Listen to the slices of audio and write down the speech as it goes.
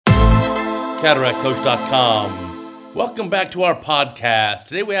CataractCoach.com. Welcome back to our podcast.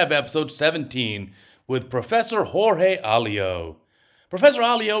 Today we have episode 17 with Professor Jorge Alió. Professor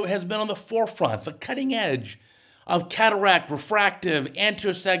Alió has been on the forefront, the cutting edge of cataract, refractive,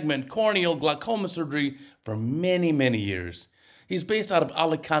 anterior segment, corneal glaucoma surgery for many, many years. He's based out of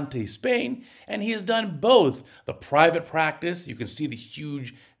Alicanté, Spain, and he has done both the private practice, you can see the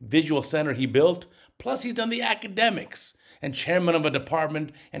huge visual center he built, plus he's done the academics and chairman of a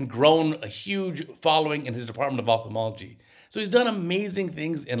department and grown a huge following in his department of ophthalmology. So he's done amazing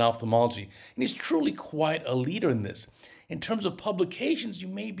things in ophthalmology, and he's truly quite a leader in this. In terms of publications, you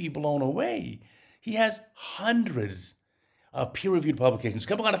may be blown away. He has hundreds of peer-reviewed publications,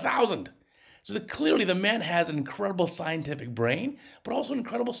 coming on 1,000. So clearly the man has an incredible scientific brain, but also an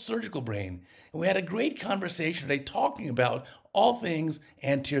incredible surgical brain. And we had a great conversation today talking about all things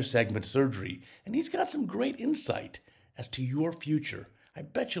anterior segment surgery. And he's got some great insight as to your future. I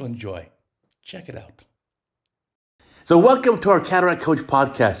bet you'll enjoy. Check it out. So welcome to our Cataract Coach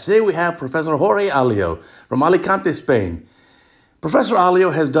podcast. Today we have Professor Jorge Alió from Alicante, Spain. Professor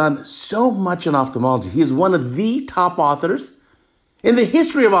Alió has done so much in ophthalmology. He is one of the top authors in the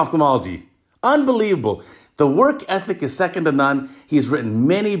history of ophthalmology. Unbelievable. The work ethic is second to none. He's written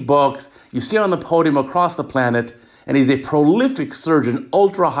many books. You see him on the podium across the planet. And he's a prolific surgeon,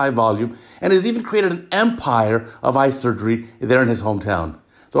 ultra high volume, and has even created an empire of eye surgery there in his hometown.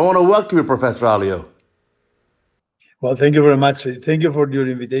 So I want to welcome you, Professor Alió. Well, thank you very much. Thank you for your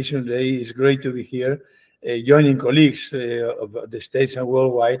invitation today. It's great to be here, joining colleagues of the States and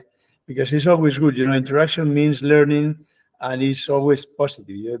worldwide, because it's always good. You know, interaction means learning, and it's always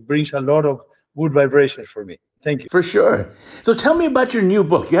positive. It brings a lot of good vibrations for me. Thank you. For sure. So tell me about your new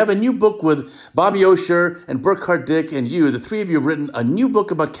book. You have a new book with Bobby Osher and Burkhard Dick and you. The three of you have written a new book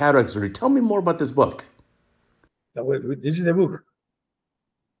about cataract surgery. Tell me more about this book. This is the book.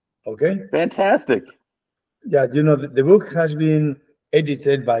 Okay. Fantastic. Yeah, you know, the book has been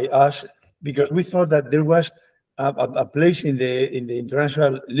edited by us because we thought that there was a place in the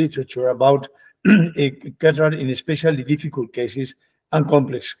international literature about cataract in especially difficult cases and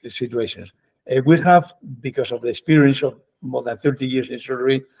complex situations. We have, because of the experience of more than 30 years in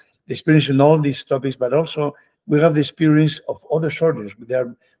surgery, the experience in all these topics, but also we have the experience of other surgeons. There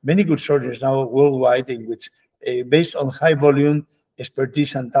are many good surgeons now worldwide in which, based on high volume,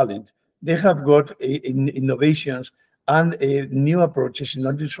 expertise, and talent, they have got innovations and new approaches in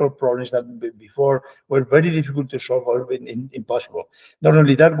order to solve problems that before were very difficult to solve or impossible. Not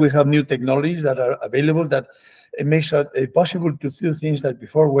only that, we have new technologies that are available that it makes it possible to do things that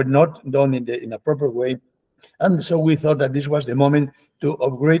before were not done in a proper way. And so we thought that this was the moment to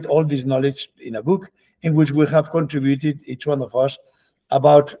upgrade all this knowledge in a book in which we have contributed, each one of us,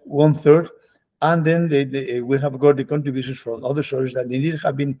 about 1/3. And then we have got the contributions from other sources that indeed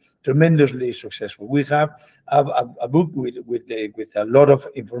have been tremendously successful. We have a book with a lot of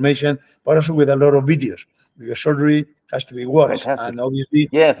information, but also with a lot of videos, because surgery has to be watched. Fantastic. And obviously,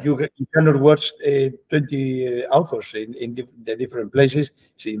 yes, you cannot watch 20 authors in the different places.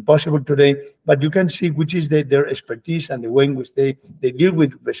 It's impossible today, but you can see which is their expertise and the way in which they deal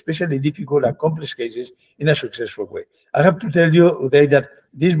with especially difficult and complex cases in a successful way. I have to tell you, Uday, that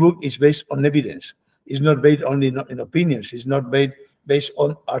this book is based on evidence. It's not based only in opinions. It's not based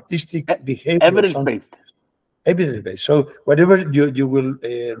on artistic behavior. Evidence-based. Evidence-based. So whatever you will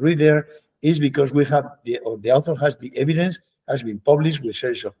read there is because we have the author has the evidence, has been published with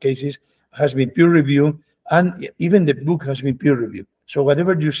series of cases, has been peer reviewed, and even the book has been peer reviewed. So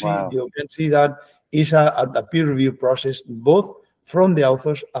whatever you see, wow, you can see that is a peer review process, both from the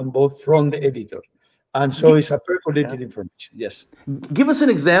authors and both from the editors. And so it's a percolated information. Yes. Give us an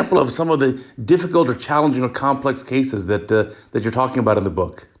example of some of the difficult or challenging or complex cases that you're talking about in the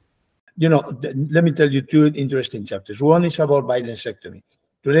book. You know, let me tell you two interesting chapters. One is about bilinsectomy.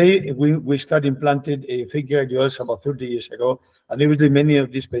 Today, we started implanted a figure IOLs about 30 years ago, and obviously many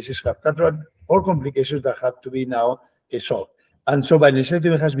of these patients have cataract or complications that have to be now solved. And so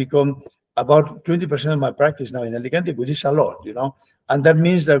bilinsectomy has become about 20% of my practice now in Alicante, which is a lot, you know. And that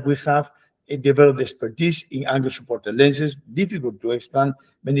means that we have developed expertise in angle-supported lenses, difficult to expand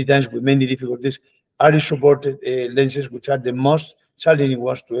many times with many difficulties, iris-supported lenses, which are the most challenging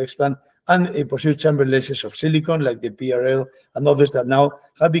ones to expand, and posterior chamber lenses of silicon, like the PRL and others that now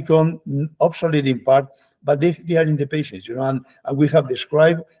have become obsolete in part, but they are in the patients, you know, and we have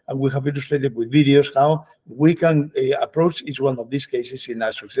described and we have illustrated with videos how we can approach each one of these cases in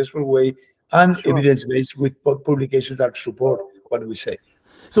a successful way and evidence-based with publications that support what we say.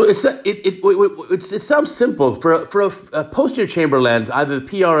 So it sounds simple for a posterior chamber lens, either the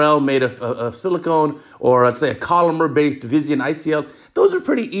PRL made of silicone or let's say a Collamer based Visian ICL. Those are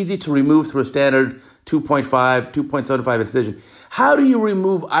pretty easy to remove through a standard 2.75 incision. How do you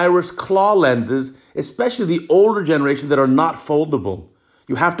remove iris claw lenses, especially the older generation that are not foldable?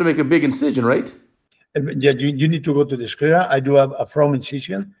 You have to make a big incision, right? Yeah, you need to go to the sclera. I do have a from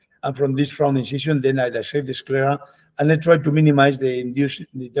incision, and from this from incision, then I dissect the sclera, and I try to minimize the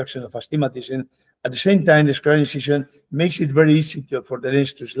induction of astigmatism. At the same time, the sclera incision makes it very easy for the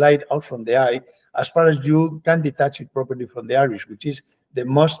lens to slide out from the eye as far as you can detach it properly from the iris, which is the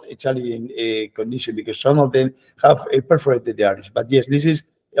most challenging condition because some of them have perforated the iris. But yes,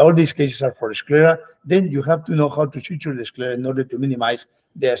 all these cases are for sclera. Then you have to know how to suture the sclera in order to minimize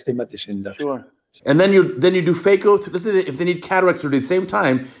the astigmatism induction. Sure. And then you do phaco. Let's say if they need cataract surgery at the same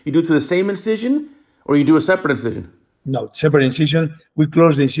time, you do it through the same incision, or you do a separate incision. No, separate incision. We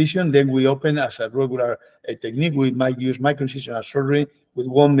close the incision, then we open as a regular technique. We might use microincisional surgery with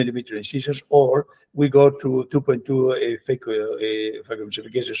 1 millimeter incisions, or we go to 2.2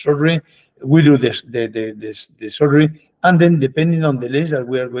 phacoemulsification surgery. We do the surgery, and then depending on the lens that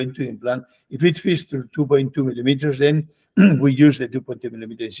we are going to implant, if it fits to 2.2 millimeters, then we use the 2.2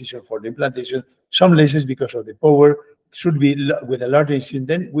 millimeter incision for the implantation. Some lenses, because of the power, should be with a larger incision.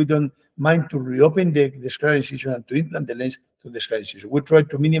 Then we don't mind to reopen the sclera incision and to implant the lens to the sclera incision. We try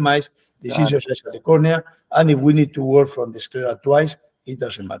to minimize the incision size of the cornea, and if we need to work from the sclera twice, it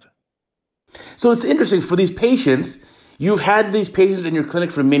doesn't matter. So it's interesting for these patients. You've had these patients in your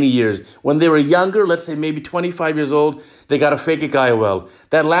clinic for many years. When they were younger, let's say maybe 25 years old, they got a phakic IOL.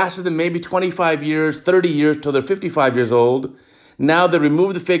 That lasted them maybe 25 years, 30 years till they're 55 years old. Now they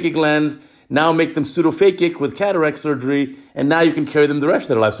remove the phakic lens, now make them pseudophakic with cataract surgery, and now you can carry them the rest of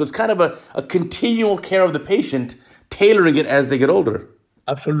their life. So it's kind of a continual care of the patient, tailoring it as they get older.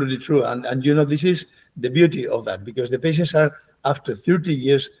 Absolutely true. And you know, this is the beauty of that, because the patients are, after 30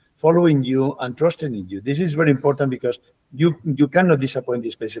 years, following you and trusting in you. This is very important because you cannot disappoint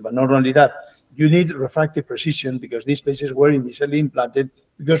these patients. But not only that, you need refractive precision because these patients were initially implanted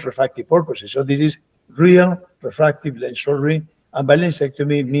because refractive purposes. So this is real refractive lens surgery. And by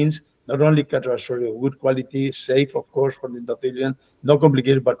lensectomy, it means not only cataract surgery of good quality, safe, of course, for the endothelium, no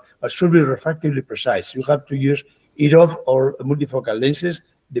complicated, but should be refractively precise. You have to use EDOF or multifocal lenses,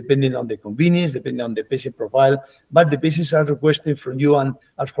 depending on the convenience, depending on the patient profile. But the patients are requesting from you and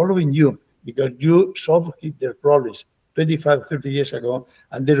are following you because you solved their problems 25, 30 years ago,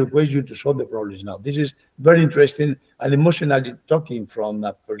 and they request you to solve the problems now. This is very interesting and emotionally talking from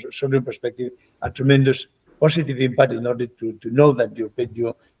a surgeon perspective, a tremendous positive impact in order to know that the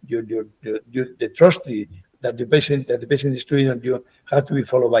trust that the patient is doing on you have to be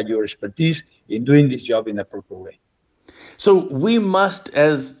followed by your expertise in doing this job in a proper way. So we must,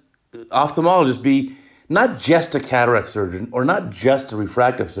 as ophthalmologists, be not just a cataract surgeon or not just a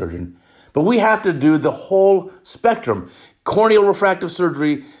refractive surgeon, but we have to do the whole spectrum. Corneal refractive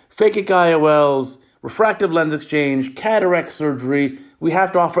surgery, phakic IOLs, refractive lens exchange, cataract surgery. We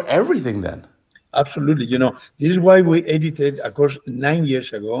have to offer everything then. Absolutely. You know, this is why we edited a course 9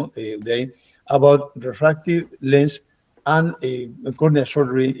 years ago, Uday, about refractive lens and cornea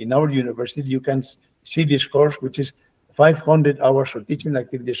surgery in our university. You can see this course, which is 500 hours of teaching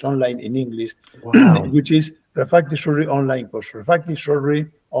activities online in English, wow. Which is refractive surgery online course. Refractive surgery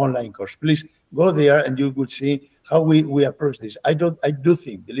online course. Please go there and you will see how we approach this. I do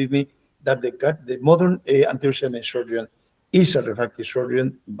think, believe me, that the modern anterior segment surgeon is a refractive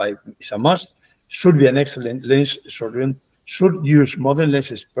surgeon. It's a must. Should be an excellent lens surgeon. Should use modern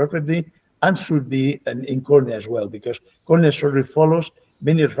lenses perfectly, and should be in cornea as well, because cornea surgery follows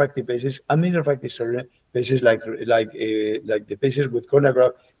many refractive patients, and many refractive surgery patients like the patients with cornea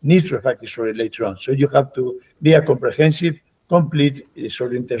graft needs refractive surgery later on. So you have to be a comprehensive, complete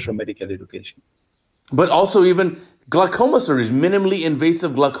surgeon in terms of medical education. But also even glaucoma surgeries, minimally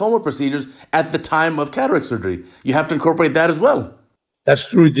invasive glaucoma procedures at the time of cataract surgery. You have to incorporate that as well. That's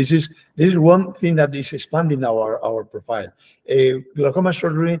true. This is one thing that is expanding our profile. Glaucoma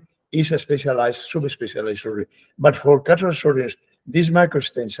surgery is a specialized, super-specialized surgery. But for cataract surgeons, this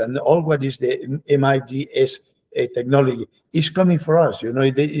microstents and all what is the MIDS technology is coming for us. You know,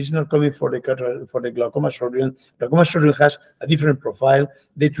 it's not coming for the glaucoma surgeon. Glaucoma surgeon has a different profile.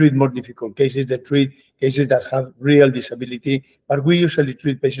 They treat more difficult cases. They treat cases that have real disability. But we usually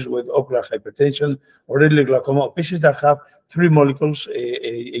treat patients with ocular hypertension or early glaucoma, patients that have 3 molecules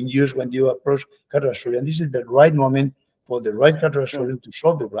in use when you approach cataract surgery. And this is the right moment for the right cataract surgeon to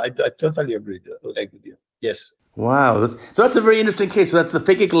solve the right. I totally agree with you. Yes. Wow. So that's a very interesting case. So that's the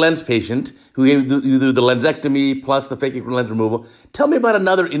phakic lens patient who you do the lensectomy plus the phakic lens removal. Tell me about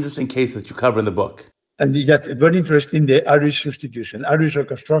another interesting case that you cover in the book. And that's very interesting, the iris substitution, iris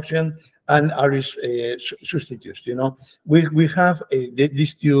reconstruction, and iris substitutes. We have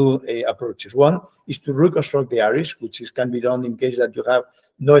these two approaches. One is to reconstruct the iris, which can be done in case that you have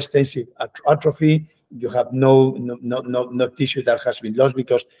no extensive atrophy, you have no tissue that has been lost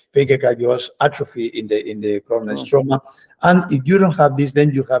because phakic alveolus atrophy in the coronal stroma. And if you don't have this, then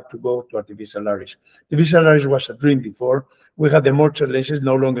you have to go to artificial iris. Artificial iris was a dream before. We have the mortar lenses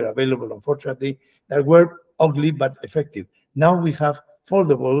no longer available, unfortunately, that were ugly but effective. Now we have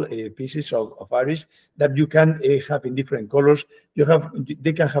foldable pieces of iris that you can have in different colors.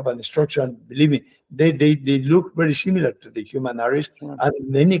 They can have an structure, and believe me, they look very similar to the human iris. And in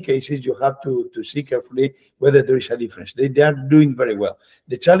many cases, you have to see carefully whether there is a difference. They are doing very well.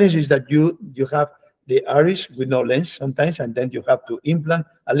 The challenge is that you have the iris with no lens sometimes, and then you have to implant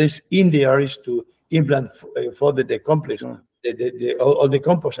a lens in the iris to implant for the complex. All the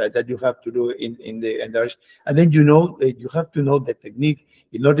composite that you have to do in the iris, and then you have to know the technique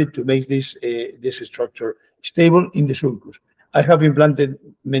in order to make this structure stable in the sulcus. I have implanted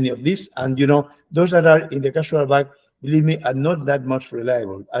many of these, and those that are in the capsular bag, believe me, are not that much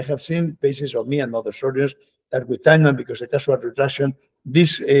reliable. I have seen cases of me and other surgeons that with time, and because the capsular retraction,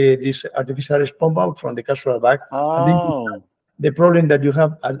 this artificial iris pump out from the capsular bag, and then the problem that you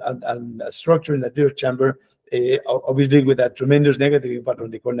have a structure in the anterior chamber. Obviously with a tremendous negative impact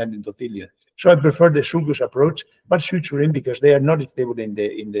on the corneal endothelium. So I prefer the sulcus approach, but suturing because they are not stable in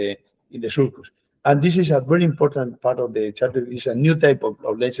the sulcus. And this is a very important part of the chapter. This is a new type of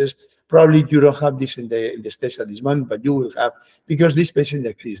lenses. Probably you don't have this in the States at this moment, but you will have, because these patients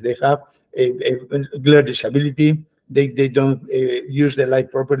exist. They have a glare disability. They don't use the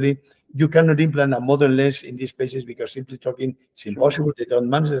light properly. You cannot implant a modern lens in these patients because simply talking, it's impossible. They don't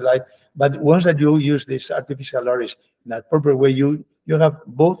manage the light. But once that you use this artificial iris in a proper way, you have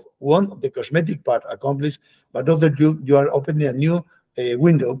both, one, the cosmetic part accomplished, but other, you are opening a new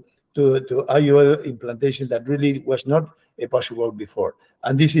window to IOL implantation that really was not possible before.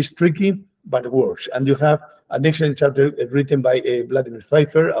 And this is tricky, but it works. And you have an excellent chapter written by Vladimir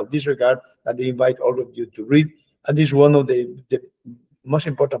Pfeiffer of this regard that I invite all of you to read. And this is one of the most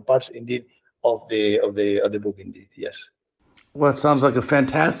important parts, indeed, of the book, indeed. Yes. Well, it sounds like a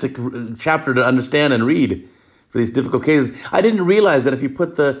fantastic chapter to understand and read for these difficult cases. I didn't realize that if you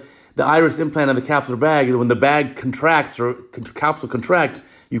put the iris implant in the capsular bag, when the bag contracts or capsule contracts,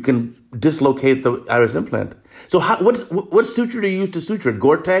 you can dislocate the iris implant. So what suture do you use to suture?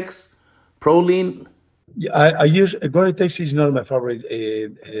 Gore-Tex, Prolene? Yeah, I use Gore-Tex is not my favorite,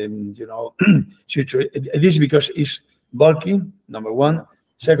 suture. It is because it's bulky, number one.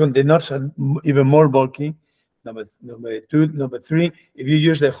 Second, the knots are even more bulky. Number two, number three, if you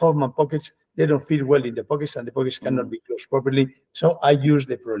use the Hoffman pockets, they don't fit well in the pockets, and the pockets cannot be closed properly. So I use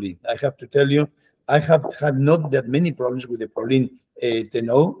the Prolene. I have to tell you, I have had not that many problems with the Prolene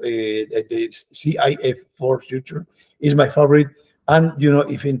Tenno. The CIF4 suture is my favorite. And,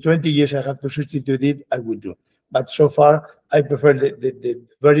 if in 20 years I have to substitute it, I will do. But so far, I prefer the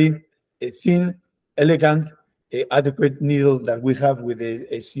very thin, elegant, adequate needle that we have with the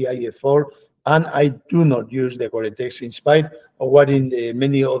CIF4. And I do not use the Gore-Tex in spite of what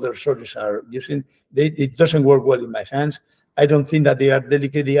many other surgeons are using. It doesn't work well in my hands. I don't think that they are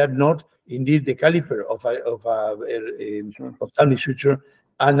delicate. They are not, indeed, the caliper of ophthalmic suture.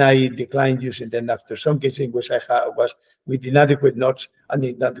 And I declined using them after some cases in which I was with inadequate knots and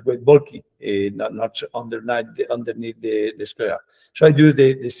inadequate bulky knots underneath the sclera. So I do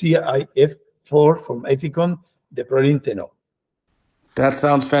the CIF4 from Ethicon, the Prolene Tenno. That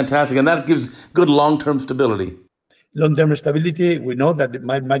sounds fantastic, and that gives good long-term stability. Long-term stability, we know that it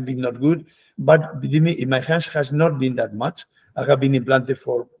might be not good, but believe me, in my hands has not been that much. I have been implanted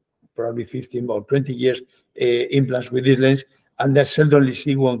for probably 15 or 20 years implants with this lens, and I seldomly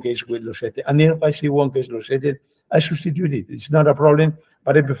see one case with luxated. And if I see one case luxated, I substitute it. It's not a problem,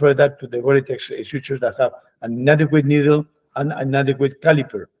 but I prefer that to the Gore-Tex sutures that have an inadequate needle and an inadequate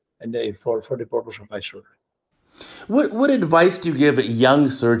caliper and for the purpose of eye surgery. What advice do you give a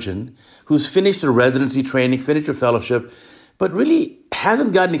young surgeon who's finished a residency training, finished a fellowship, but really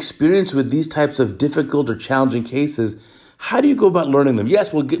hasn't gotten experience with these types of difficult or challenging cases? How do you go about learning them?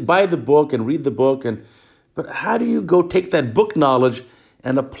 Yes, we'll buy the book and read the book, but how do you go take that book knowledge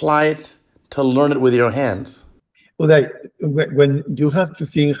and apply it to learn it with your hands? Uday, when you have to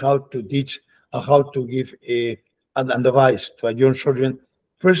think how to teach and how to give an advice to a young surgeon,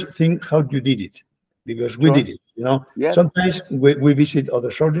 first think how you did it. Because we did it, Yes. Sometimes we visit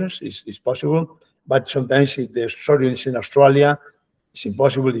other surgeons, it's possible, But sometimes if the surgeon is in Australia, it's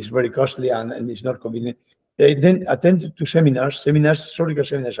impossible, it's very costly, and it's not convenient. They then attend to seminars. Surgical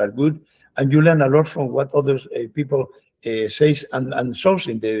seminars are good, and you learn a lot from what others people says and shows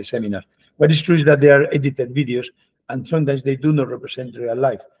in the seminar. What is true is that they are edited videos, and sometimes they do not represent real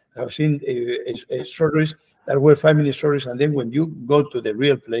life. I've seen surgeries that were 5-minute surgeries, and then when you go to the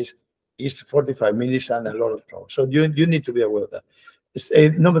real place, it's 45 minutes and a lot of trouble. So you need to be aware of that.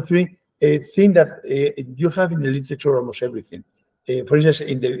 Number three, a thing that you have in the literature almost everything. For instance,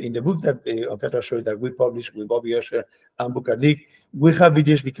 in the book that that we published with Bobby Usher and Bukardik, we have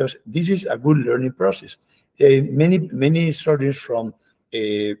videos because this is a good learning process. Many surgeons from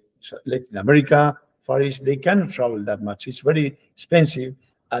Latin America, Far East, they cannot travel that much. It's very expensive,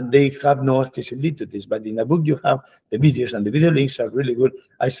 and they have no accessibility to this. But in the book, you have the videos, and the video links are really good.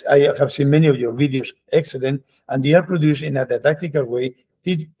 I have seen many of your videos, excellent, and they are produced in a didactical way.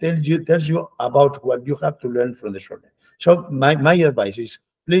 It tells you about what you have to learn from the surgeon. So my advice is,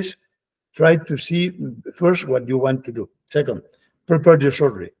 please try to see first what you want to do. Second, prepare your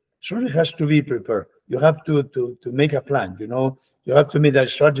surgery. Surgery has to be prepared. You have to make a plan. You have to make that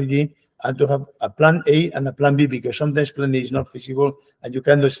strategy and to have a plan A and a plan B, because sometimes plan A is not feasible and you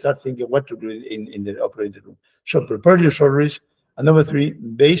cannot start thinking what to do in the operating room. So prepare your surgeries. And number three,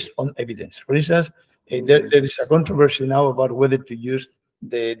 based on evidence. For instance, there is a controversy now about whether to use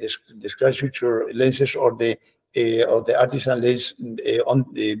the sky suture lenses or the artisan lens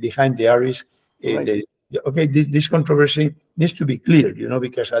behind the iris. Right. This controversy needs to be cleared,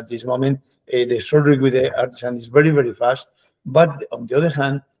 because at this moment the surgery with the artisan is very, very fast. But on the other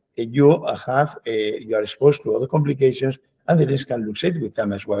hand, you are exposed to other complications, and the lens can luxate with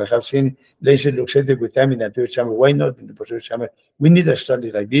time as well. I have seen lenses luxated with time in the anterior chamber. Why not in the posterior chamber? We need a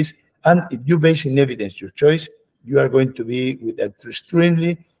study like this, and if you base in evidence your choice, you are going to be with an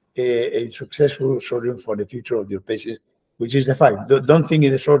extremely a successful surgeon for the future of your patients, which is the fact. Don't think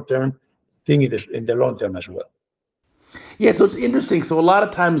in the short term, think in the long term as well. Yeah, so it's interesting. So a lot of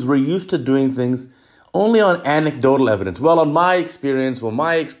times we're used to doing things only on anecdotal evidence. Well, my experience,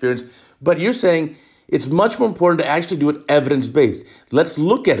 but you're saying it's much more important to actually do it evidence-based. Let's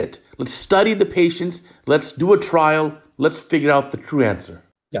look at it. Let's study the patients. Let's do a trial. Let's figure out the true answer.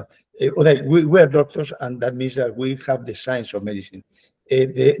 Yeah. Uday, we are doctors, and that means that we have the science of medicine.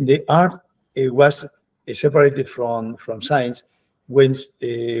 The art was separated from science when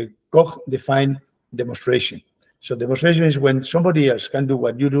Koch defined demonstration. So demonstration is when somebody else can do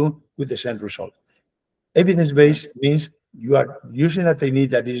what you do with the same result. Evidence-based means you are using a technique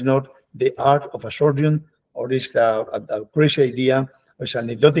that is not the art of a surgeon, or is a crazy idea, or is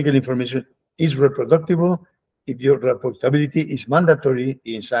anecdotal information. Is reproducible. If your reproducibility is mandatory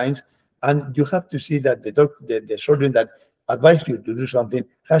in science, and you have to see that the surgeon that advised you to do something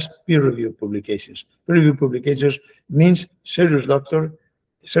has peer-reviewed publications. Peer-reviewed publications means serious doctor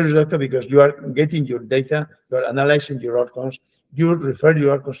because you are getting your data, you are analyzing your outcomes, you refer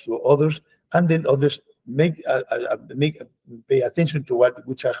your outcomes to others, and then others pay attention to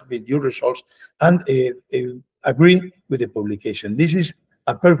which have been your results and agree with the publication. This is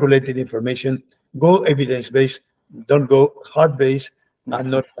a percolated information. Go evidence-based, don't go hard-based,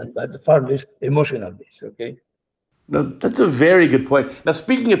 and not far less emotional-based, okay? No, that's a very good point. Now,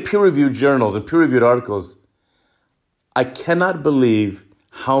 speaking of peer-reviewed journals and peer-reviewed articles, I cannot believe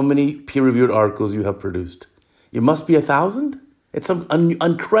how many peer-reviewed articles you have produced. It must be 1,000? It's some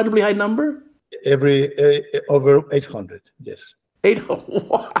incredibly high number? Over 800, yes.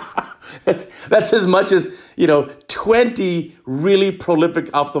 Wow. That's as much as 20 really prolific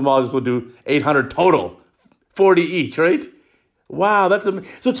ophthalmologists will do. 800 total, 40 each, right? Wow, that's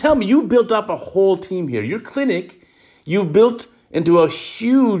amazing. So tell me, you built up a whole team here. Your clinic, you've built into a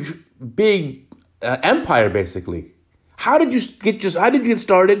huge, big empire, basically. How did you get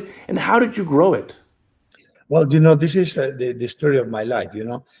started, and how did you grow it? Well, this is the story of my life.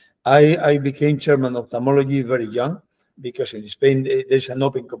 I became chairman of ophthalmology very young, because in Spain there's an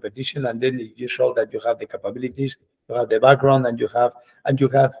open competition, and then if you show that you have the capabilities, you have the background, and you have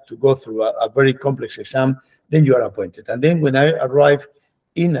to go through a very complex exam, then you are appointed. And then when I arrived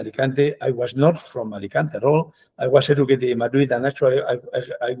in Alicante, I was not from Alicante at all. I was educated in Madrid, and actually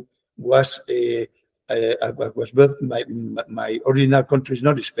I was both my original country is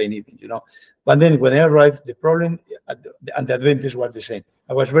not Spain even, But then when I arrived, the problem and the advantage was the same.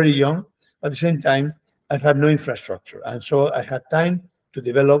 I was very young, but at the same time, I had no infrastructure. And so I had time to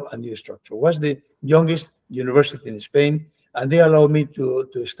develop a new structure. It was the youngest university in Spain, and they allowed me to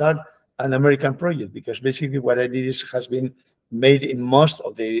start an American project, because basically what I did has been made in most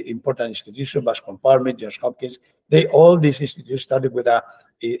of the important institutions, Bascom Palmer, Johns Hopkins. All these institutions started with a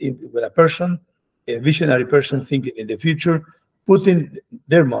person a visionary person thinking in the future, putting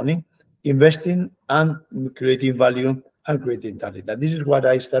their money, investing and creating value and creating talent. And this is what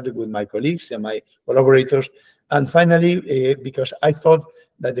I started with my colleagues and my collaborators. And finally, because I thought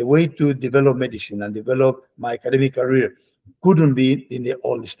that the way to develop medicine and develop my academic career couldn't be in the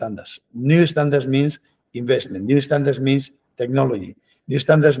old standards. New standards means investment. New standards means technology. New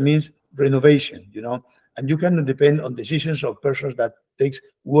standards means renovation, and you cannot depend on decisions of persons that takes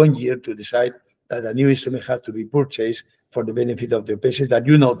 1 year to decide that a new instrument has to be purchased for the benefit of the patient that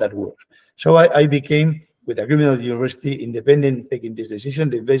that works. So I became, with agreement of the university, independent taking this decision.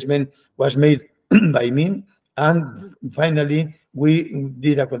 The investment was made by me. And finally, we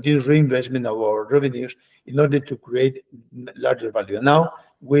did a continuous reinvestment of our revenues in order to create larger value. And now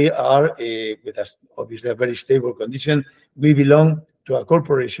we are, with obviously a very stable condition, we belong to a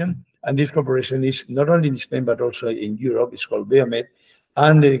corporation, and this corporation is not only in Spain, but also in Europe. It's called Biomed,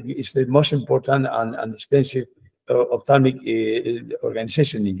 and it's the most important and extensive ophthalmic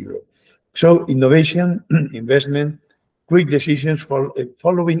organization in Europe. So innovation, investment, quick decisions for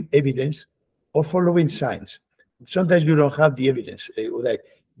following evidence or following science. Sometimes you don't have the evidence, Uday,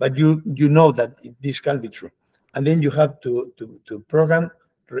 but you know that this can be true. And then you have to program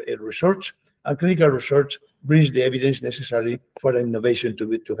research, and clinical research brings the evidence necessary for innovation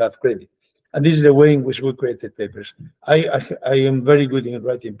to have credit. And this is the way in which we created papers. I am very good in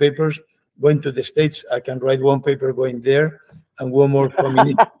writing papers. Going to the States, I can write one paper going there and one more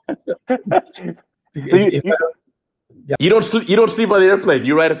coming in. You don't sleep on the airplane.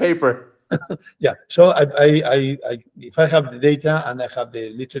 You write a paper. Yeah. So if I have the data and I have the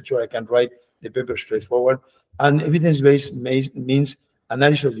literature, I can write the paper straightforward. And evidence-based means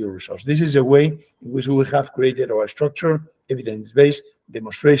analysis of your results. This is a way in which we have created our structure: evidence-based,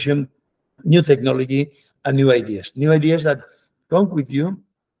 demonstration, new technology, and new ideas. New ideas that come with you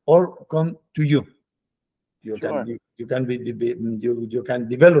or come to you. You can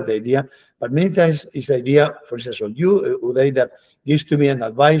develop the idea, but many times it's the idea, for instance, of you, Uday, that gives to me an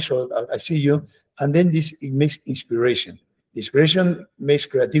advice, or I see you, and then it makes inspiration. Inspiration makes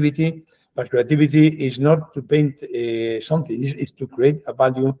creativity, but creativity is not to paint something; it's to create a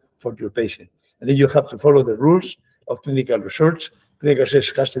value for your patient. And then you have to follow the rules of clinical research. Clinical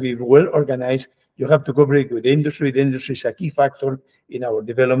research has to be well organized. You have to cooperate with the industry. The industry is a key factor in our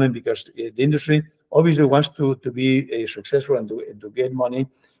development, because the industry obviously wants to be successful and to get money,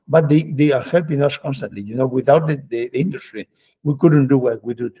 but they are helping us constantly. Without the industry, we couldn't do what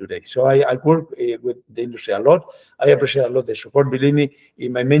we do today. So I work with the industry a lot. I appreciate a lot the support. Believe me,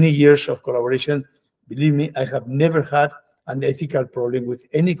 in my many years of collaboration, believe me, I have never had an ethical problem with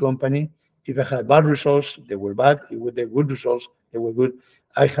any company. If I had bad results, they were bad. With the good results, they were good.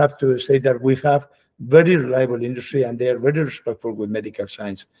 I have to say that we have very reliable industry, and they are very respectful with medical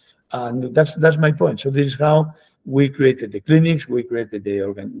science. And that's my point. So this is how we created the clinics. We created the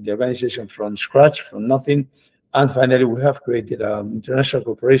organization from scratch, from nothing. And finally, we have created an international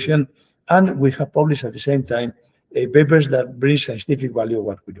corporation, and we have published at the same time papers that bring scientific value of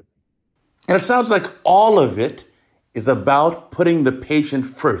what we do. And it sounds like all of it is about putting the patient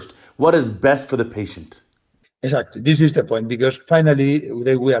first. What is best for the patient? Exactly. This is the point, because finally,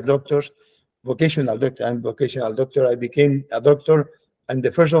 we are doctors, vocational doctor. I'm vocational doctor. I became a doctor. I'm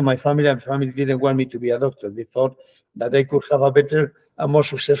the first of my family, and family didn't want me to be a doctor. They thought that I could have a better and more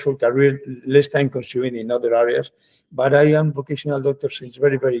successful career, less time consuming in other areas. But I am vocational doctor since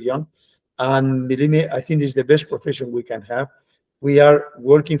very, very young. And believe me, I think it's the best profession we can have. We are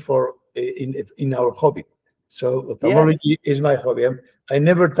working for in our hobby. So ophthalmology is my hobby. I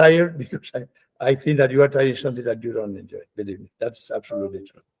never tire, because I think that you are trying something that you don't enjoy. Believe me, that's absolutely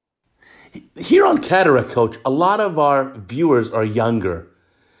true. Here on CataractCoach, a lot of our viewers are younger,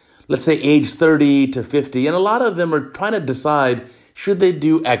 let's say age 30 to 50, and a lot of them are trying to decide, should they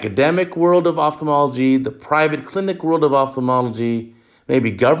do academic world of ophthalmology, the private clinic world of ophthalmology,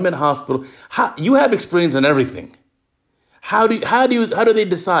 maybe government hospital. You have experience in everything. How do they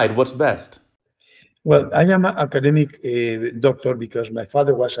decide what's best? Well, I am an academic doctor because my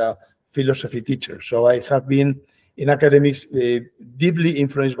father was a philosophy teacher. So I have been in academics deeply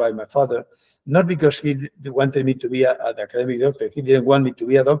influenced by my father, not because he wanted me to be an academic doctor. He didn't want me to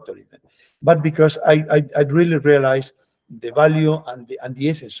be a doctor even, but because I really realized the value and the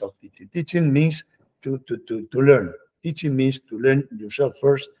essence of teaching. Teaching means to learn. Teaching means to learn yourself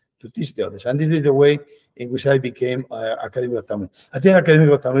first, to teach the others. And this is the way in which I became academic ophthalmologist. I think academic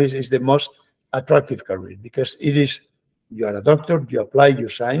ophthalmologist is the most attractive career, because it is, you are a doctor, you apply your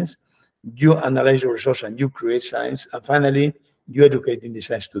science, you analyze your results, and you create science, and finally you educate in the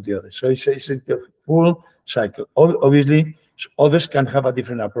science to the others. So it's a full cycle. Obviously, others can have a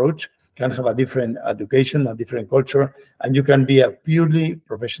different approach. can have a different education, a different culture, and you can be a purely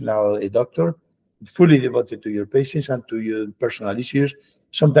professional doctor, fully devoted to your patients and to your personal issues.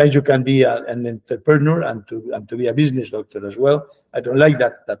 Sometimes you can be an entrepreneur and to be a business doctor as well. I don't like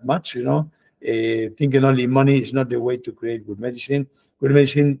that much, thinking only money is not the way to create good medicine. Good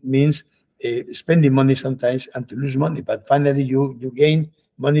medicine means spending money sometimes and to lose money, but finally you gain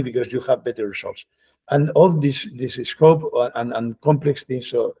money because you have better results. And all this scope and complex things,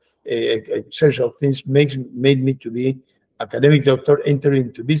 so series of things made me to be academic doctor entering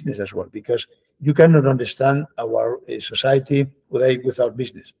into business as well, because you cannot understand our society without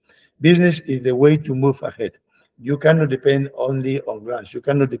business. Business is the way to move ahead. You cannot depend only on grants. You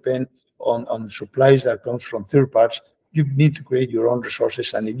cannot depend on supplies that comes from third parties. You need to create your own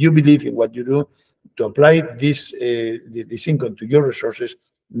resources, and if you believe in what you do, to apply this income to your resources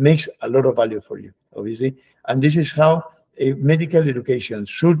makes a lot of value for you, obviously. And this is how a medical education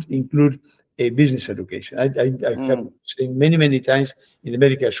should include a business education. I have seen many times in the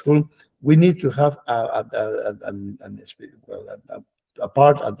medical school, we need to have a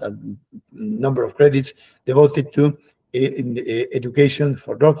number of credits devoted to education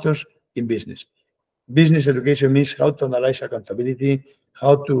for doctors in business. Business education means how to analyze accountability,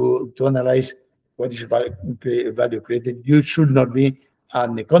 how to analyze what is value created. You should not be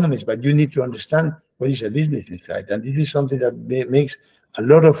an economist, but you need to understand what is a business inside. And this is something that makes a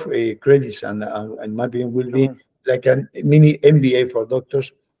lot of credits, and in my opinion will be like a mini MBA for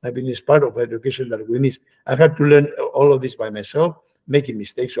doctors. I mean, it's part of education that we miss. I had to learn all of this by myself, making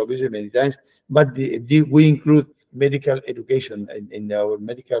mistakes obviously many times, but we include medical education in our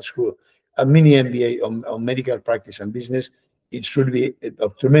medical school, a mini MBA on medical practice and business. It should be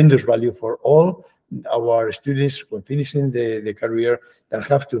of tremendous value for all our students when finishing the career that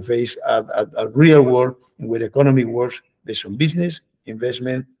have to face a real world where economy works based on business,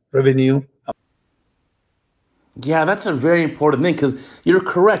 investment, revenue. Yeah, that's a very important thing, because you're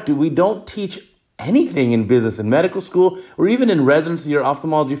correct. We don't teach anything in business in medical school or even in residency or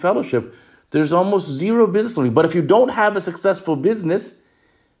ophthalmology fellowship. There's almost zero business learning. But if you don't have a successful business,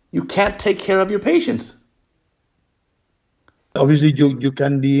 you can't take care of your patients. Obviously, you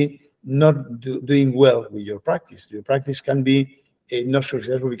can be not doing well with your practice. Your practice can be not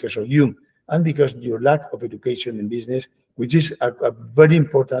successful because of you and because your lack of education in business, which is a very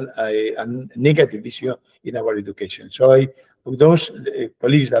important and negative issue in our education. So those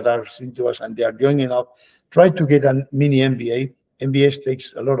colleagues that are listening to us and they are joining up, try to get a mini MBA. MBA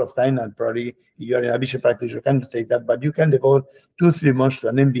takes a lot of time, and probably if you are in a busy practice, you can't take that, but you can devote 2-3 months to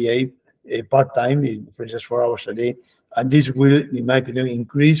an MBA part-time, for instance, 4 hours a day. And this will, in my opinion,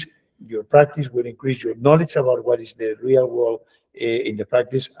 increase your practice, will increase your knowledge about what is the real world in the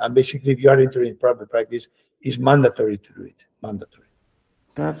practice. And basically, if you are entering private practice, it's mandatory to do it. Mandatory.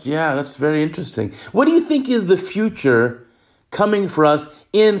 That's very interesting. What do you think is the future coming for us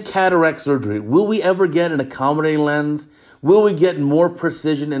in cataract surgery? Will we ever get an accommodating lens? Will we get more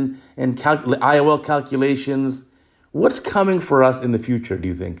precision in IOL calculations? What's coming for us in the future, do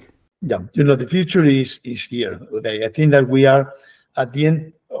you think? Yeah, the future is here, Uday. I think that we are at the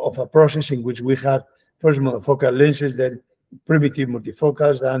end of a process in which we had first monofocal lenses, then primitive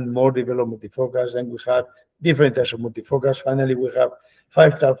multifocals, then more developed multifocals, then we had different types of multifocals. Finally, we have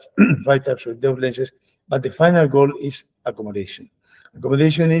five types of those lenses, but the final goal is accommodation.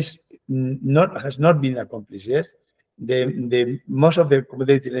 Accommodation has not been accomplished yet. Most of the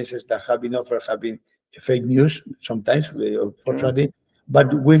accommodated lenses that have been offered have been fake news sometimes, unfortunately.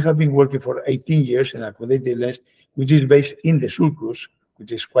 But we have been working for 18 years in accommodated lens, which is based in the sulcus,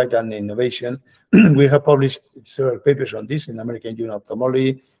 which is quite an innovation. We have published several papers on this in American Journal of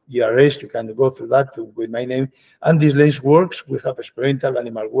Ophthalmology, ERS. You can go through that with my name. And this lens works. We have experimental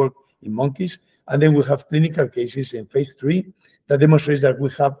animal work in monkeys, and then we have clinical cases in phase 3 that demonstrates that we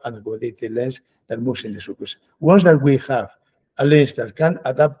have an accommodated lens that moves in the sulcus. Once that we have a lens that can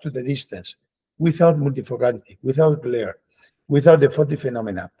adapt to the distance without multifocality, without glare, without the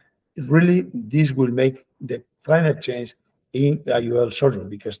photophenomena, really this will make the final change in IOL surgery,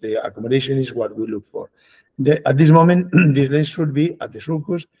 because the accommodation is what we look for. At this moment, this lens should be at the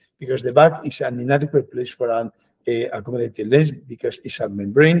sulcus, because the back is an inadequate place for an accommodated lens, because it's a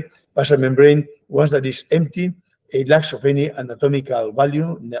membrane. Basal membrane, once that is empty, it lacks of any anatomical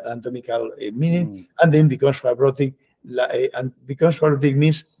value, anatomical meaning, and then becomes fibrotic. And because fibrotic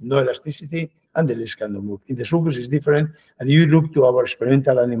means no elasticity, and the lens cannot move. In the sulcus is different, and if you look to our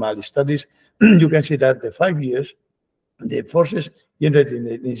experimental animal studies, you can see that the 5 years, the forces generated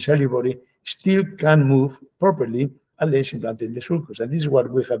in the cellular body still can move properly unless implanted in the sulcus, and this is what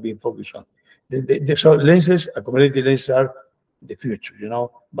we have been focused on. So lenses, accommodated lenses, are the future,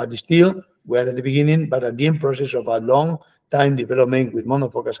 But still, we're at the beginning, but at the end process of a long time development with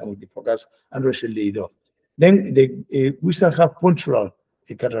monofocus and multifocus and recently off. Then we still have punctual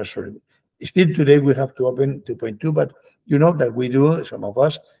cataract surgery. Still today we have to open 2.2, but you know that we do, some of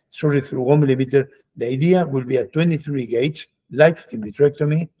us, surgery through 1 millimeter. The idea will be a 23 gauge, like in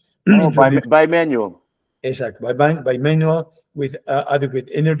vitrectomy. By manual. Exactly, by manual with adequate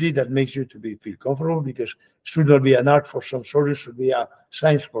energy that makes you to feel comfortable, because should not be an art for some surgeons, should be a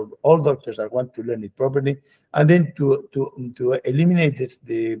science for all doctors that want to learn it properly. And then to eliminate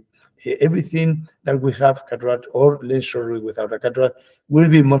everything that we have cataract or lens surgery without a cataract will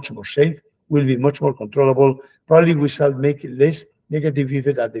be much more safe, will be much more controllable. Probably we shall make less negative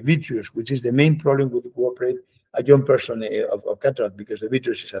effect at the vitreous, which is the main problem with operate a young person of cataract, because the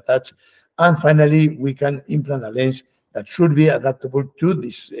vitreous is attached. And finally, we can implant a lens that should be adaptable to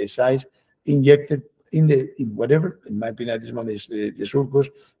this size, injected in whatever, in my opinion, at this moment is the sulcus.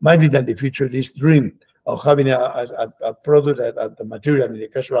 Might be that in the future, this dream of having a product, the material in the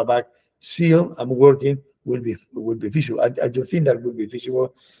capsular bag seal and working will be feasible. I do think that will be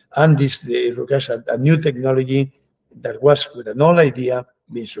feasible, and this requires a new technology that was with an old idea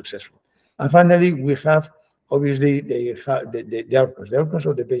being successful. And finally, we have obviously the outcomes. The outcomes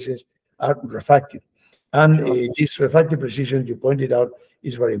of the patients are refractive, and this refractive precision you pointed out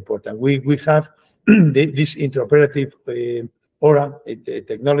is very important. We have this intraoperative aura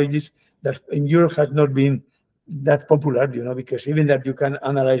technologies that in Europe has not been that popular, because even that you can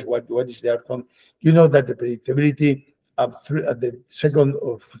analyze what is the outcome, that the predictability at the second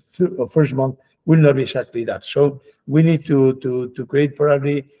or first month will not be exactly that. So we need to create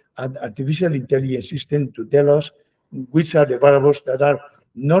probably an artificial intelligence system to tell us which are the variables that are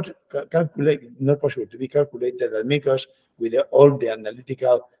not possible to be calculated, that make us with all the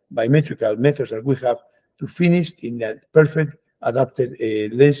analytical biometrical methods that we have to finish in that perfect adapted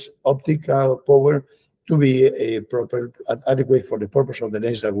lens optical power to be proper adequate for the purpose of the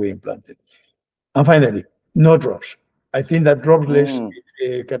lens that we implanted. And finally, no drops. I think that dropless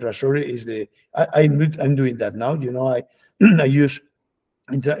cataract surgery is I'm doing that now. I use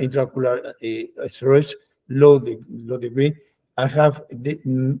intraocular steroids, low degree. I have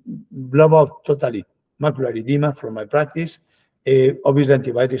blow out totally macular edema from my practice. Obviously,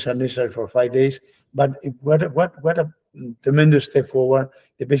 antibiotics are necessary for 5 days, but what a tremendous step forward.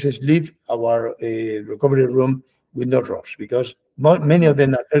 The patients leave our recovery room with no drops, because many of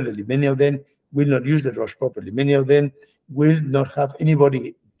them are elderly. Many of them will not use the drops properly. Many of them will not have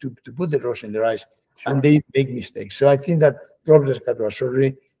anybody to put the drops in their eyes, and they make mistakes. So I think that dropless cataract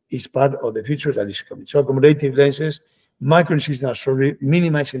surgery is part of the future that is coming. So accommodative lenses, microincisional surgery,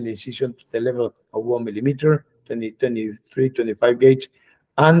 minimizing the incision to the level of 1 millimeter, 23, 25 gauge,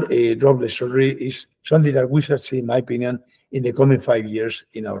 and dropless surgery is something that we shall see, in my opinion, in the coming 5 years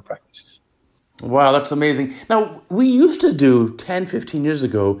in our practices. Wow, that's amazing. Now, we used to do 10, 15 years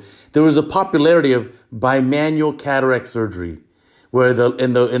ago, there was a popularity of bimanual cataract surgery, where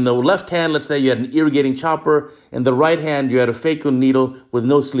in the left hand, let's say you had an irrigating chopper, in the right hand you had a phaco needle with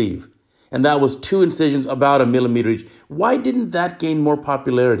no sleeve. And that was 2 incisions about 1 millimeter each. Why didn't that gain more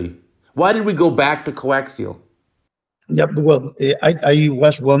popularity? Why did we go back to coaxial? Yeah, well, I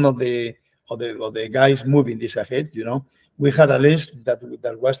was one of the guys moving this ahead. We had a lens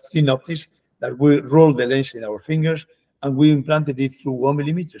that was thin optics, that we rolled the lens in our fingers and we implanted it through 1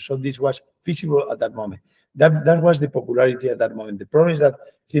 millimeter. So this was feasible at that moment. That was the popularity at that moment. The problem is that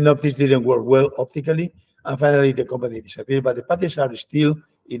thin optics didn't work well optically, and finally the company disappeared. But the patents are still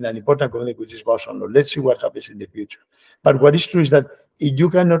in an important company, which is Boston. Let's see what happens in the future. But what is true is that if you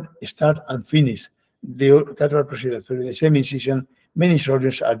cannot start and finish the cataract procedure through the same incision, many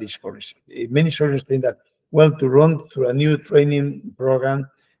surgeons are discouraged. Many surgeons think that, well, to run through a new training program,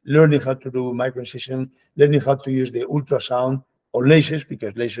 learning how to do microincision, learning how to use the ultrasound or lasers,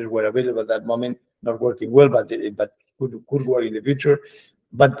 because lasers were available at that moment, not working well, but could work in the future.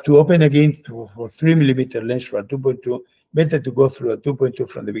 But to open again for 3 millimeter lens for a 2.2, better to go through a 2.2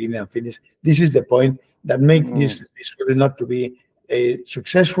 from the beginning and finish. This is the point that makes this not to be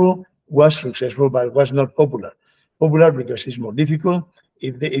successful, was successful, but was not popular. Popular because it's more difficult.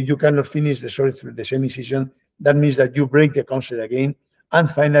 If you cannot finish the surgery through the same incision, that means that you break the concept again. And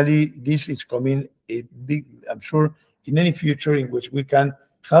finally, this is coming a big, I'm sure, in any future in which we can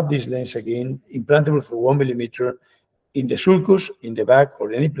have this lens again, implantable for 1 millimeter in the sulcus, in the back,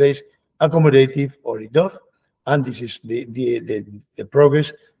 or any place, accommodative or EDOF. And this is the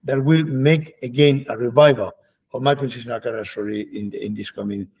progress that will make again a revival of microincisional cataract surgery in this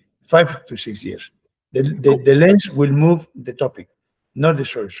coming 5 to 6 years. The lens will move the topic, not the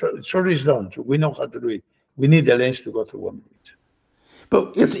surgery. Surgery is done, so we know how to do it. We need the lens to go through 1 millimeter.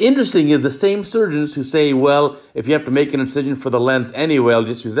 But it's interesting is the same surgeons who say, well, if you have to make an incision for the lens anyway, I'll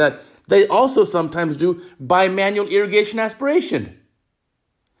just use that. They also sometimes do bimanual irrigation aspiration.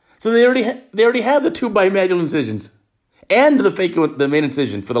 So they already have the 2 bimanual incisions and the main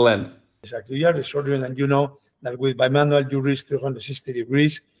incision for the lens. Exactly. You are the surgeon, and you know that with bimanual you reach 360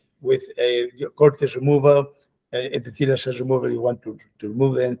 degrees with a cortex removal, epithelial cells removal. You want to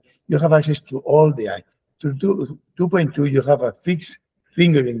remove them. You have access to all the eye. To do 2.2, you have a fixed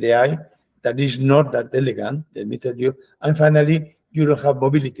finger in the eye that is not that elegant, let me tell you. And finally, you don't have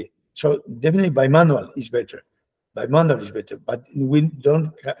mobility. So definitely bimanual is better. Bimanual is better, but we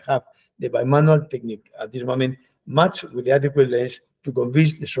don't have the bimanual technique at this moment matched with the adequate lens to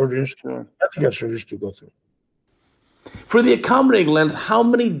convince the surgeons, practical surgeons, to go through. For the accommodating lens, how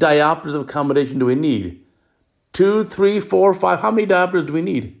many diopters of accommodation do we need? 2, 3, 4, 5? How many diopters do we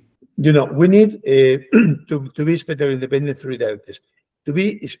need? You know, we need to be spectacle independent 3 diopters. To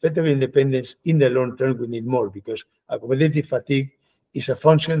be spectacle independent in the long term, we need more, because accommodative fatigue is a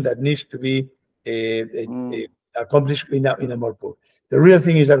function that needs to be accomplished in a more poor. The real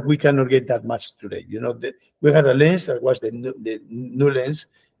thing is that we cannot get that much today. You know, we had a lens that was the new lens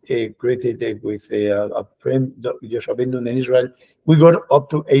created with a friend, Joshua Bendon in Israel. We got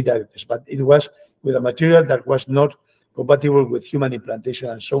up to 8 diopters, but it was with a material that was not compatible with human implantation,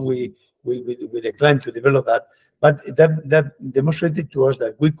 and so we declined to develop that. But that demonstrated to us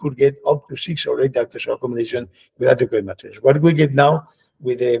that we could get up to 6 or 8 diopters of accommodation with adequate materials. What we get now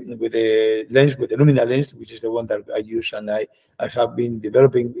with the lens, with the Lumina lens, which is the one that I use and I have been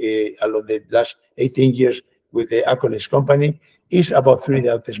developing along the last 18 years with the Aconex company, is about 3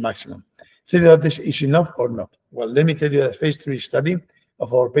 diopters maximum. 3 diopters is enough or not? Well, let me tell you that phase 3 study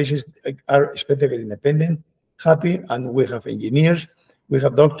of our patients are spectacle independent, happy, and we have engineers, we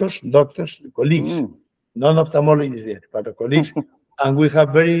have doctors, colleagues, non-ophthalmologists yet, but colleagues, and we have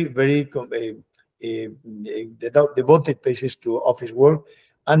very, very devoted patients to office work,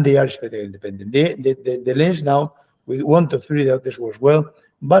 and they are spectacle independent. The lens now with 1 to 3 diopters works well,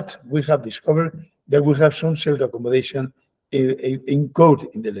 but we have discovered that we have some pseudo accommodation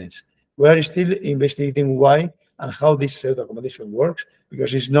encoded in the lens. We are still investigating why and how this pseudo accommodation works,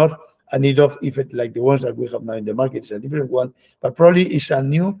 because it's not a need-off effect like the ones that we have now in the market. It's a different one, but probably it's a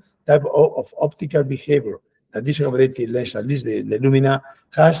new type of optical behavior that this accommodative lens, at least the Lumina,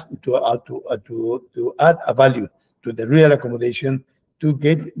 has to add a value to the real accommodation to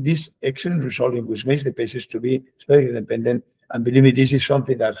get this excellent result, which makes the patients to be spectacle independent. And believe me, this is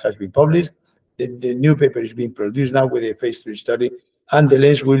something that has been published. The new paper is being produced now with a phase 3 study, and the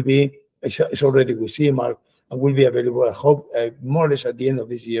lens will be, it's already with CE mark, and will be available, I hope, more or less at the end of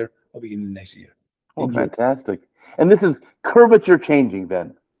this year or beginning of next year. Oh, fantastic. And this is curvature changing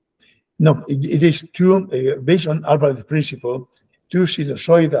then? No, it is true, based on Alvarez principle, 2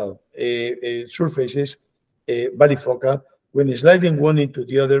 sinusoidal surfaces, bifocal, when sliding one into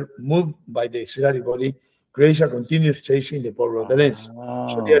the other, moved by the axillary body, creates a continuous change in the power of the lens.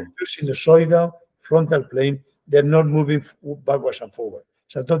 So they are 2 sinusoidal frontal plane. They're not moving backwards and forward.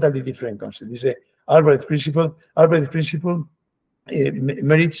 It's a totally different concept. It's a Alvarez principle. Alvarez principle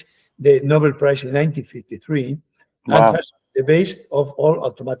merits the Nobel Prize in 1953, and has the base of all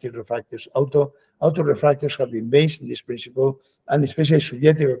automatic refractors. Auto refractors have been based in this principle, and especially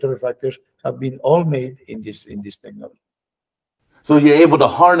subjective auto refractors have been all made in this technology. So you're able to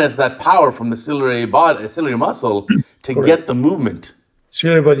harness that power from the ciliary muscle to get the movement.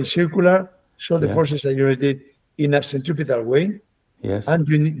 Ciliary body circular, so the forces are generated in a centripetal way. Yes. And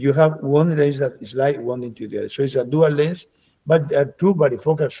you have one lens that slides one into the other. So it's a dual lens, but there are 2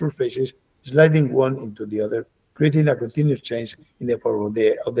 bifocal surfaces sliding one into the other, creating a continuous change in the power of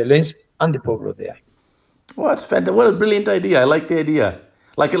the lens and the power of the eye. Well, that's fantastic. What a brilliant idea. I like the idea.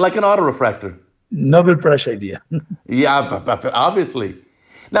 Like an autorefractor. Nobel Prize idea. Yeah, obviously.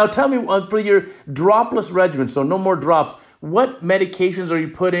 Now tell me, for your dropless regimen, so no more drops, what medications are you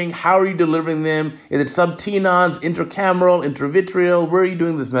putting? How are you delivering them? Is it subtenons, intracameral, intravitreal? Where are you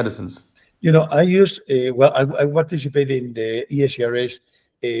doing these medicines? You know, I use, I participated in the ESCRS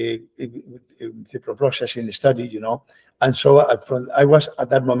ciprofloxacin study, you know, and so I was at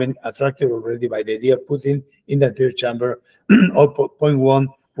that moment attracted already by the idea of putting in the anterior chamber 0.1%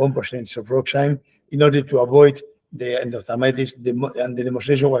 ciprofloxacin in order to avoid the endophthalmitis, and the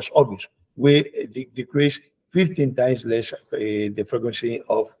demonstration was obvious. We decreased 15 times less the frequency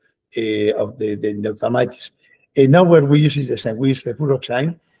of the endophthalmitis. Now what we use is the same. We use the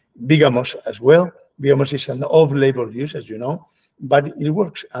fluoxetine, Bigamos as well. Bigamos is an off-label use, as you know, but it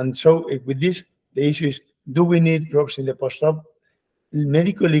works. And so with this, the issue is, do we need drops in the post-op?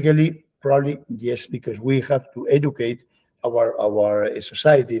 Medico-legally, Probably yes, because we have to educate our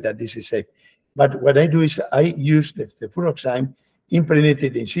society that this is safe. But what I do is I use the furoxime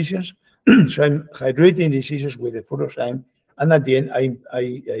impregnated incisions. So I'm hydrating the incisions with the furoxime, and at the end I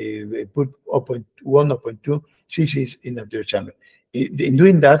put 0.1 or 0.2 cc's in the anterior chamber. In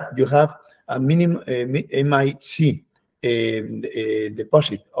doing that, you have a minimum MIC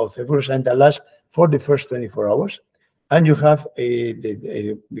deposit of the furoxime that lasts for the first 24 hours. And you have,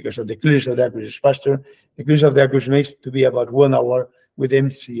 because of the clearance of the aqueous is faster, the clearance of the aqueous makes to be about 1 hour with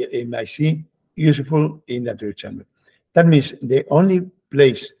MIC useful in the anterior chamber. That means the only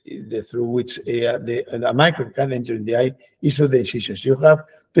place through which a microbe can enter in the eye is through the incisions. You have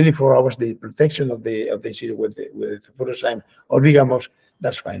 24 hours the protection of the incision with the furoxime or Vigamos.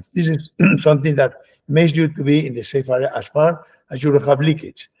 That's fine. This is something that makes you to be in the safe area as far as you don't have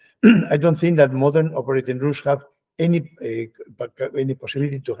leakage. I don't think that modern operating rooms have any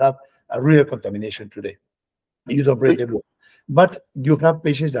possibility to have a real contamination today. You don't operate the room. But you have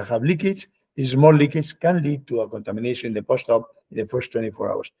patients that have leakage. This small leakage can lead to a contamination in the post-op in the first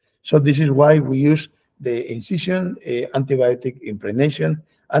 24 hours. So this is why we use the incision, antibiotic impregnation,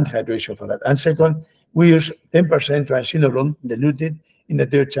 and hydration for that. And second, we use 10% triamcinolone diluted in the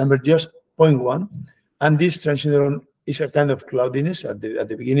third chamber, just 0.1. And this triamcinolone is a kind of cloudiness at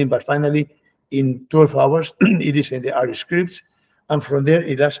the beginning, but finally, in 12 hours, it is in the RX scripts, and from there,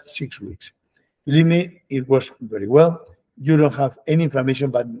 it lasts 6 weeks. Believe me, it works very well. You don't have any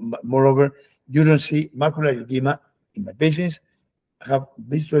inflammation, but moreover, you don't see macular edema in my patients have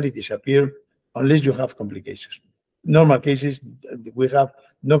virtually disappeared unless you have complications. Normal cases, we have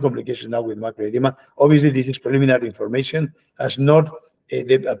no complications now with macular edema. Obviously, this is preliminary information, has not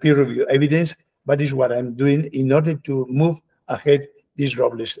the peer review evidence, but is what I'm doing in order to move ahead this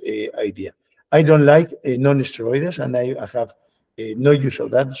dropless idea. I don't like non-steroids, and I have no use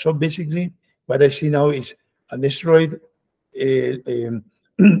of that. So basically, what I see now is an steroid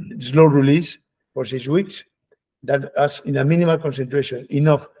slow release for 6 weeks that has in a minimal concentration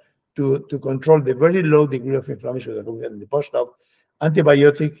enough to control the very low degree of inflammation that we have in the post-op,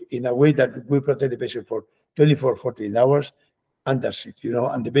 antibiotic in a way that will protect the patient for 24, 14 hours, and that's it,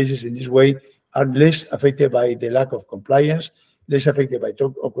 and the patients in this way are less affected by the lack of compliance, less affected by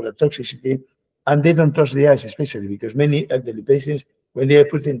ocular toxicity, and they don't touch the eyes, especially because many elderly patients, when they are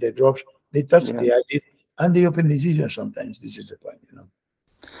putting the drops, they touch the eyelid and they open the incision sometimes. This is the point,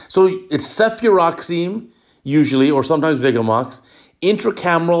 So it's cefuroxime, usually, or sometimes Vigamox,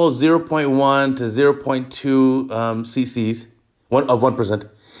 intracameral 0.1 to 0.2 cc's of 1%.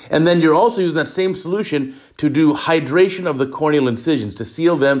 And then you're also using that same solution to do hydration of the corneal incisions, to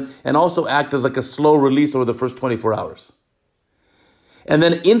seal them and also act as like a slow release over the first 24 hours. And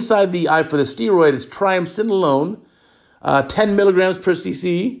then inside the eye for the steroid, it's triamcinolone, 10 milligrams per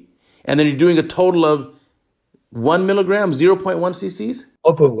cc. And then you're doing a total of 1 milligram, 0.1 cc's?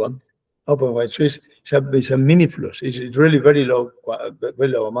 0.1. So it's a mini flux. It's really very low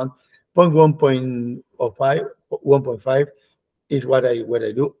amount. 0.1, 1.5 is what I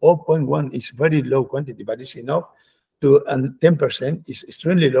do. 0.1 is very low quantity, but it's enough to, and 10% is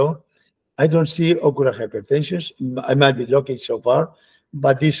extremely low. I don't see ocular hypertension. I might be lucky so far,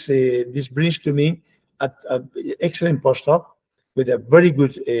 but this brings to me an excellent post-op with a very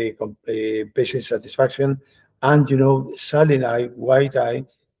good patient satisfaction, and silent eye, white eye,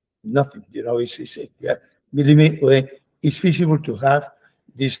 nothing. Believe me, it's feasible to have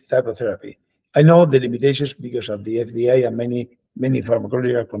this type of therapy. I know the limitations because of the FDA and many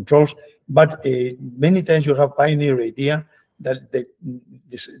pharmacological controls, but many times you have pioneer idea that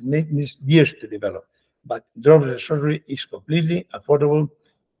this needs years to develop. But dropless surgery is completely affordable,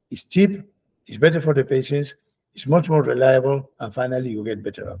 it's cheap, it's better for the patients, it's much more reliable, and finally you get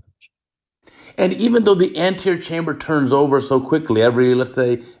better outcomes. And even though the anterior chamber turns over so quickly, let's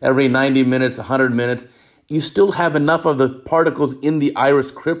say every 90 minutes, 100 minutes, you still have enough of the particles in the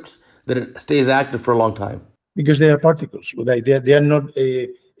iris crypts that it stays active for a long time. Because they are particles. They are not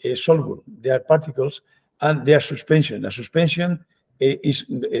soluble. They are particles, and they are suspension. A suspension is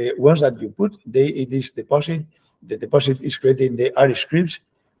once that you put, it is deposit. The deposit is created in the iris crypts.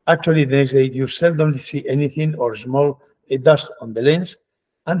 Actually, the next day you seldom see anything or small dust on the lens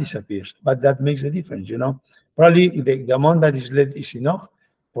and disappears. But that makes a difference, Probably the amount that is left is enough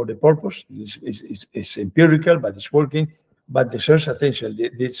for the purpose. It's empirical, but it's working. But the source attention,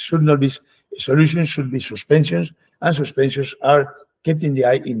 this should not be solutions, should be suspensions, and suspensions are kept in the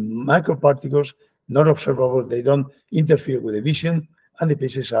eye in microparticles, not observable. They don't interfere with the vision, and the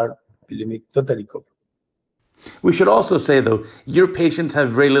patients are, believe me, totally covered. We should also say, though, your patients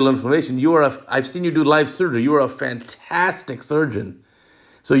have very little inflammation. I've seen you do live surgery. You are a fantastic surgeon.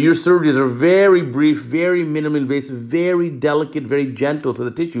 So your surgeries are very brief, very minimally invasive, very delicate, very gentle to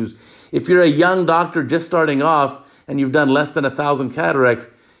the tissues. If you're a young doctor just starting off and you've done less than 1,000 cataracts,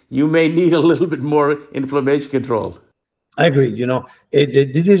 you may need a little bit more inflammation control. I agree.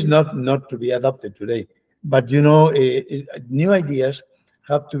 This is not to be adopted today, but new ideas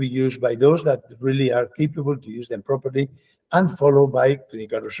have to be used by those that really are capable to use them properly and followed by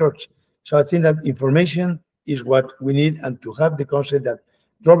clinical research. So I think that information is what we need, and to have the concept that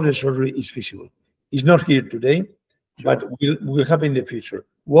droplet surgery is feasible. It's not here today, but will happen in the future.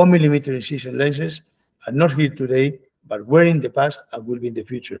 1 millimeter incision lenses are not here today, but were in the past and will be in the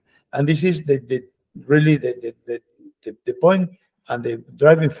future. And this is really the point and the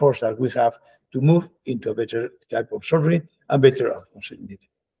driving force that we have to move into a better type of surgery and better outcomes indeed.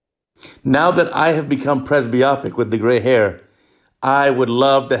 Now that I have become presbyopic with the gray hair, I would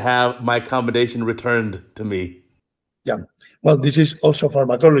love to have my accommodation returned to me. Yeah. Well, this is also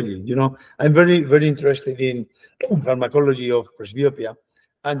pharmacology. I'm very, very interested in pharmacology of presbyopia.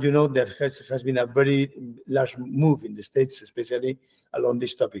 And there has been a very large move in the States, especially along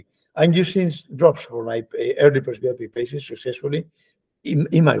this topic. I'm using drops for my early presbyopic patients successfully.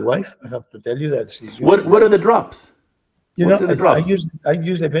 In my wife, I have to tell you that she's using. What are the drops? What's in the drops? I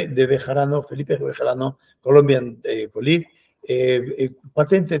use the Bejarano, Felipe Bejarano, Colombian colleague,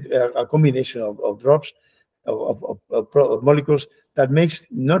 patented a combination of drops, of molecules that makes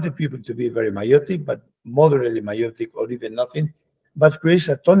not the people to be very myotic, but moderately myotic or even nothing, but creates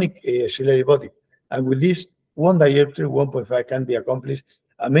a tonic ciliary body. And with this, one diopter, 1.5 can be accomplished.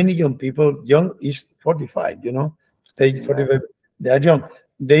 And many young people, young is 45, they are young.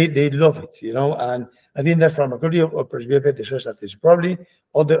 They love it, and I think that pharmacology of presbyopia shows that it's probably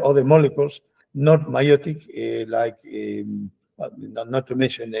other molecules, not meiotic, not to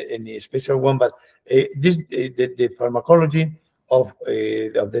mention any special one, but the pharmacology of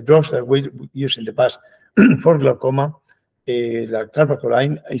the drugs that we used in the past for glaucoma, like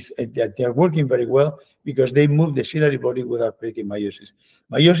carbacoline, they are working very well because they move the ciliary body without creating meiosis.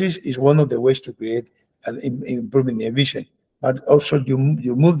 Meiosis is one of the ways to create and improving the vision. But also you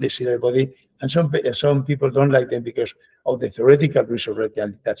move the ciliary body, and some people don't like them because of the theoretical risk of retinal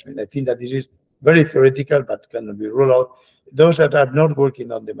detachment. I think that this is very theoretical, but cannot be ruled out. Those that are not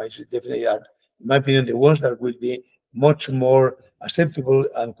working on the meiosis definitely are, in my opinion, the ones that will be much more acceptable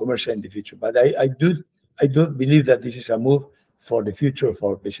and commercial in the future. But I do believe that this is a move for the future of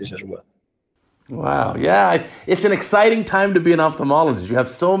our patients as well. Wow. Yeah. It's an exciting time to be an ophthalmologist. You have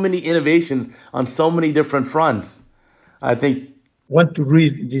so many innovations on so many different fronts. I think. Want to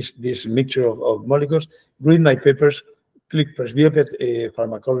read this mixture of molecules, read my papers, click presbyopia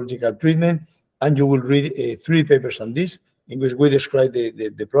pharmacological treatment, and you will read 3 papers on this, in which we describe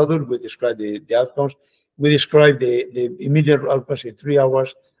the product, we describe the outcomes, we describe the immediate outcomes in 3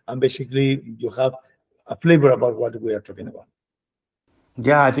 hours, and basically you have a flavor about what we are talking about.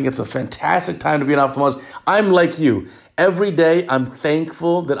 Yeah, I think it's a fantastic time to be an ophthalmologist. I'm like you. Every day I'm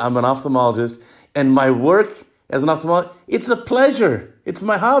thankful that I'm an ophthalmologist, and my work as an ophthalmologist, it's a pleasure. It's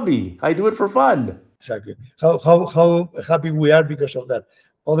my hobby. I do it for fun. Exactly. How happy we are because of that.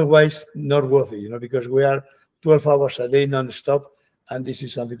 Otherwise, not worthy, because we are 12 hours a day non-stop, and this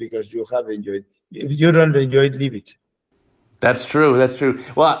is something because you have enjoyed. If you don't enjoy it, leave it. That's true. That's true.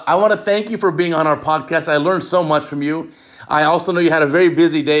 Well, I want to thank you for being on our podcast. I learned so much from you. I also know you had a very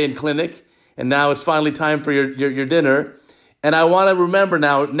busy day in clinic, and now it's finally time for your dinner. And I want to remember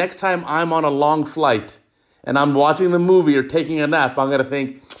now, next time I'm on a long flight and I'm watching the movie or taking a nap, I'm going to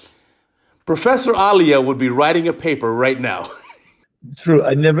think, Professor Alió would be writing a paper right now. True.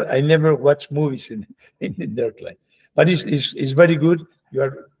 I never watch movies in the dark light. But it's very good. You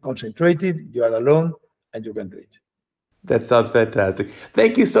are concentrated, you are alone, and you can do it. That sounds fantastic.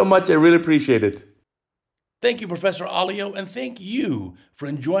 Thank you so much. I really appreciate it. Thank you, Professor Alió, and thank you for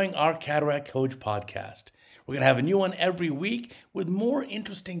enjoying our Cataract Coach podcast. We're going to have a new one every week with more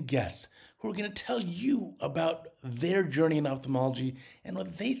interesting guests who are going to tell you about their journey in ophthalmology and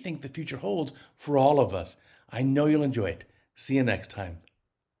what they think the future holds for all of us. I know you'll enjoy it. See you next time.